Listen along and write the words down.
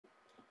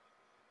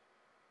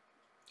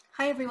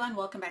Hi everyone,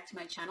 welcome back to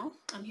my channel.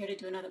 I'm here to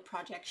do another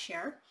project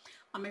share.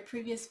 On my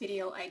previous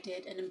video I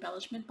did an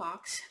embellishment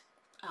box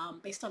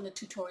based on the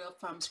tutorial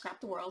from Scrap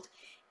the World,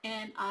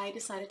 and I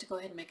decided to go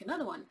ahead and make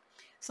another one.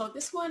 So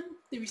this one,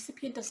 the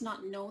recipient does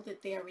not know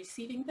that they are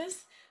receiving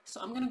this,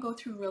 so I'm going to go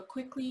through real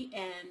quickly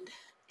and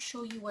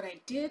show you what I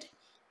did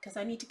because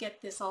I need to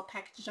get this all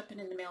packaged up and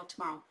in the mail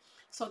tomorrow.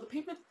 So the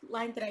paper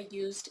line that I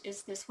used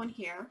is this one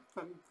here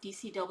from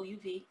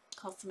DCWV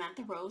called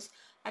Samantha Rose.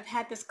 I've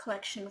had this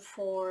collection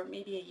for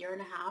maybe a year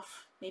and a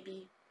half,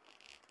 maybe,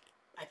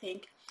 I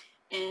think,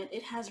 and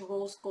it has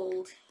rose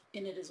gold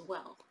in it as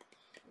well.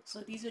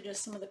 So these are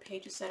just some of the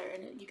pages that are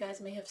in it. You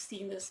guys may have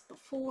seen this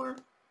before,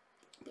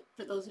 but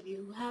for those of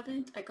you who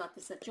haven't, I got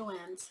this at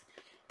Joann's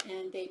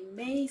and they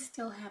may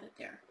still have it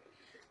there.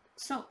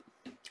 So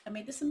I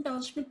made this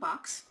embellishment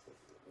box,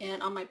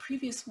 and on my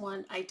previous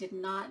one I did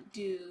not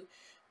do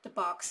the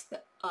box,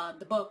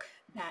 the book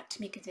that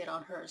Tamika did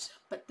on hers,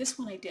 but this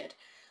one I did.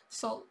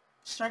 So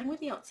starting with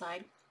the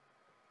outside,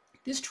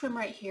 this trim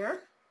right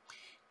here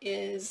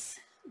is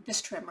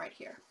this trim right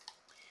here.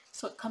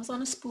 So it comes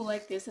on a spool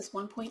like this. It's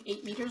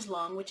 1.8 meters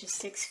long, which is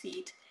 6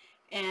 feet,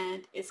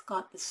 and it's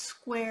got the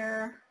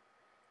square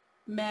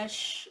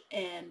mesh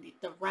and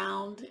the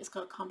round. It's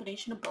got a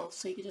combination of both,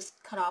 so you can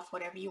just cut off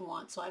whatever you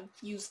want. So I've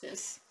used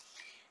this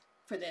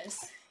for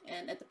this,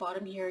 and at the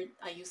bottom here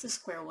I use the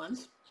square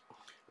ones.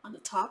 On the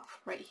top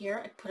right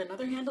here I put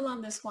another handle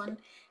on this one,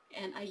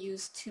 and I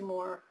used 2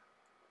 more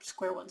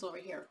square ones over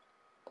here.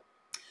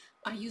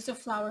 I used a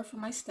flower for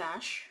my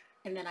stash,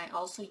 and then I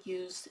also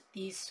used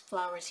these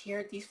flowers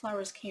here. These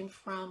flowers came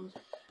from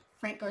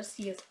Frank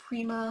Garcia's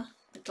Prima,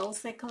 the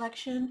Dulce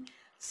collection.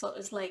 So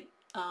it's like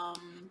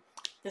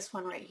this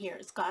one right here.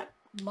 It's got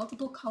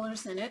multiple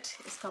colors in it.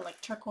 It's got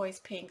like turquoise,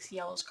 pinks,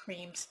 yellows,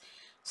 creams.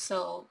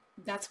 So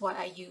that's why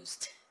I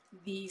used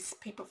these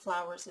paper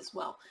flowers as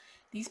well.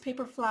 These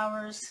paper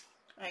flowers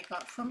I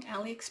got from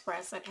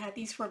AliExpress. I've had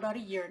these for about a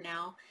year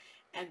now,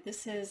 and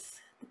this is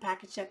the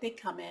package that they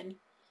come in.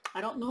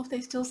 I don't know if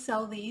they still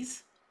sell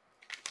these,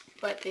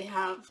 but they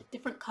have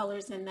different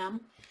colors in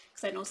them,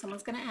 because I know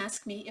someone's going to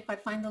ask me. If I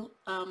find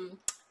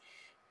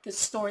the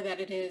store that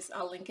it is,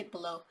 I'll link it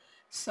below.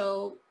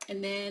 So,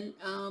 and then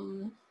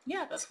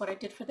yeah, that's what I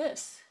did for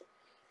this.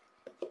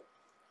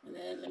 And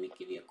then let me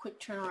give you a quick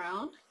turn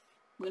around.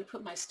 I'm going to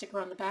put my sticker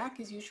on the back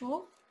as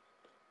usual.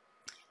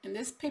 And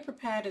this paper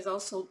pad is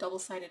also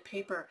double-sided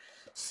paper.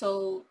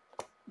 So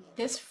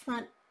this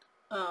front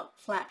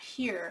flap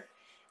here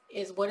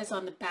is what is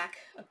on the back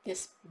of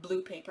this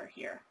blue paper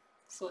here.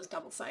 So it's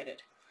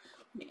double-sided.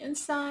 On the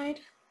inside,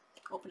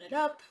 open it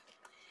up,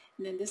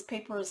 and then this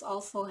paper is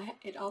also,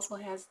 it also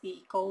has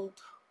the gold,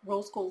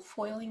 rose gold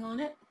foiling on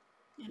it,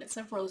 and it's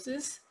of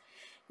roses.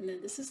 And then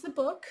this is the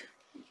book.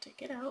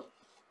 Take it out.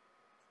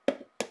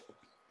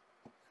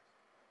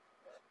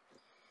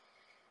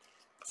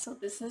 So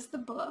this is the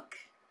book.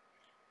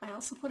 I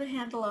also put a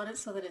handle on it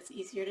so that it's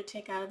easier to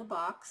take out of the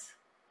box.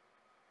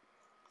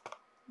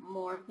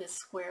 More of this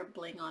square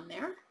bling on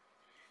there.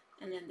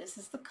 And then this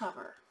is the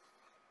cover.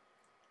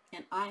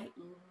 And I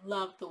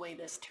love the way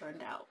this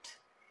turned out.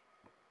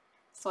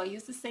 So I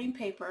used the same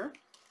paper.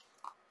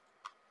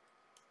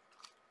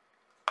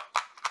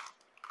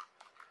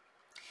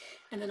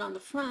 And then on the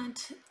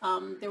front,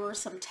 there were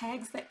some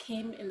tags that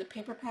came in the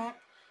paper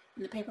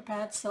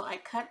pad, so I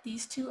cut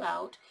these 2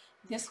 out.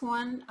 This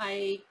one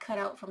I cut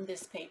out from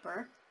this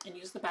paper and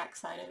used the back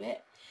side of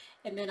it.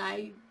 And then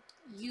I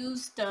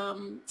used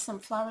some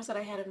flowers that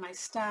I had in my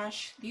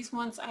stash. These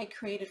ones I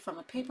created from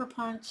a paper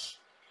punch,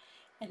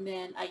 and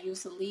then I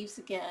used the leaves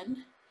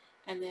again,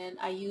 and then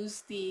I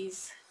used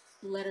these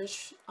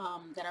letters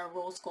that are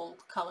rose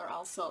gold color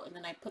also, and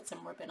then I put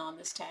some ribbon on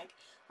this tag.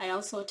 I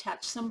also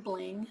attached some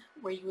bling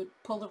where you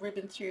would pull the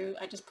ribbon through.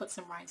 I just put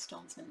some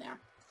rhinestones in there.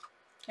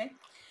 Okay,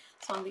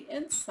 so on the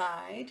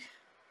inside,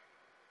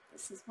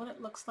 this is what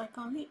it looks like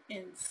on the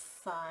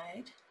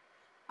inside.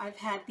 I've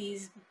had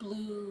these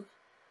blue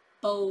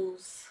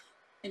bows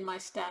in my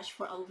stash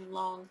for a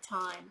long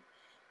time,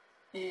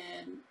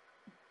 and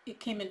it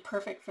came in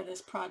perfect for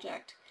this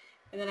project.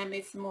 And then I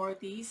made some more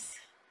of these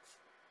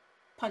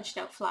punched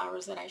out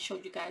flowers that I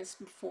showed you guys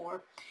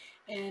before,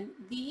 and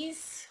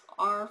these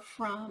are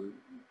from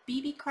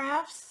BB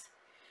Crafts.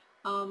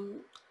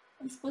 I'm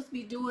supposed to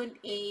be doing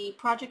a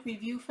project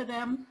review for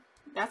them.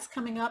 That's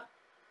coming up.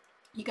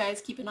 You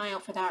guys keep an eye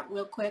out for that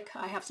real quick.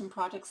 I have some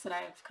projects that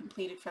I've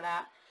completed for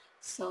that.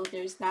 So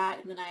there's that,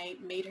 and then I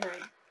made her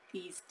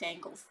these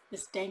dangles,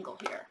 this dangle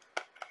here.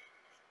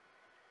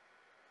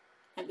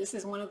 And this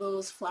is one of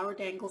those flower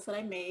dangles that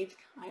I made.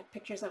 I have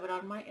pictures of it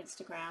on my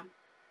Instagram.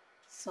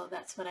 So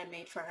that's what I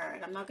made for her.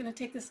 And I'm not going to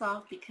take this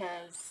off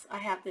because I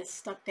have this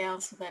stuck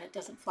down so that it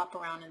doesn't flop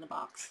around in the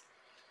box.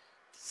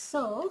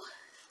 So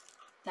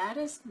that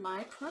is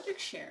my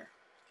project share.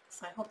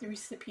 So I hope the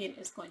recipient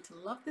is going to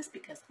love this,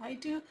 because I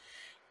do.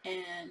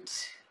 And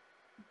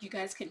you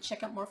guys can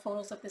check out more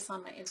photos of this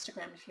on my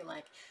Instagram if you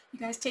like. You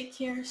guys take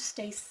care,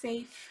 stay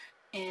safe,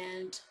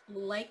 and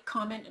like,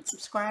 comment, and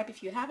subscribe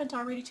if you haven't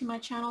already to my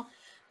channel.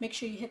 Make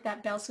sure you hit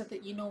that bell so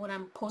that you know when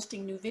I'm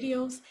posting new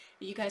videos.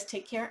 You guys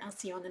take care. I'll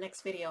see you on the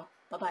next video.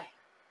 Bye-bye.